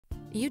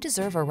You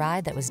deserve a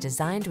ride that was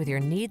designed with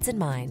your needs in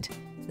mind.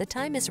 The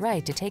time is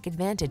right to take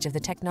advantage of the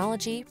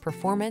technology,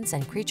 performance,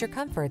 and creature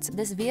comforts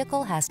this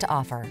vehicle has to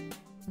offer.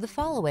 The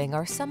following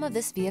are some of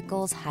this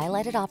vehicle's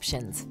highlighted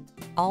options: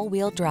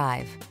 all-wheel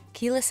drive,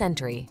 keyless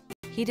entry,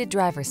 heated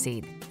driver's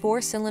seat,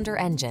 4-cylinder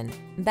engine,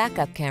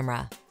 backup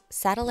camera,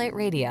 satellite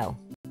radio,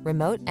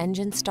 remote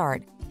engine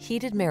start,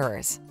 heated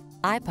mirrors,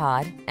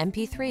 iPod,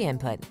 MP3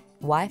 input,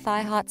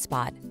 Wi-Fi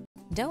hotspot.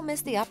 Don't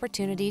miss the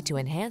opportunity to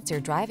enhance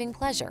your driving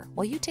pleasure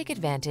while you take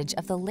advantage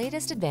of the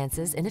latest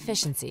advances in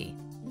efficiency.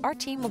 Our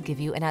team will give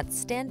you an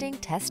outstanding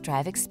test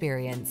drive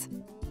experience.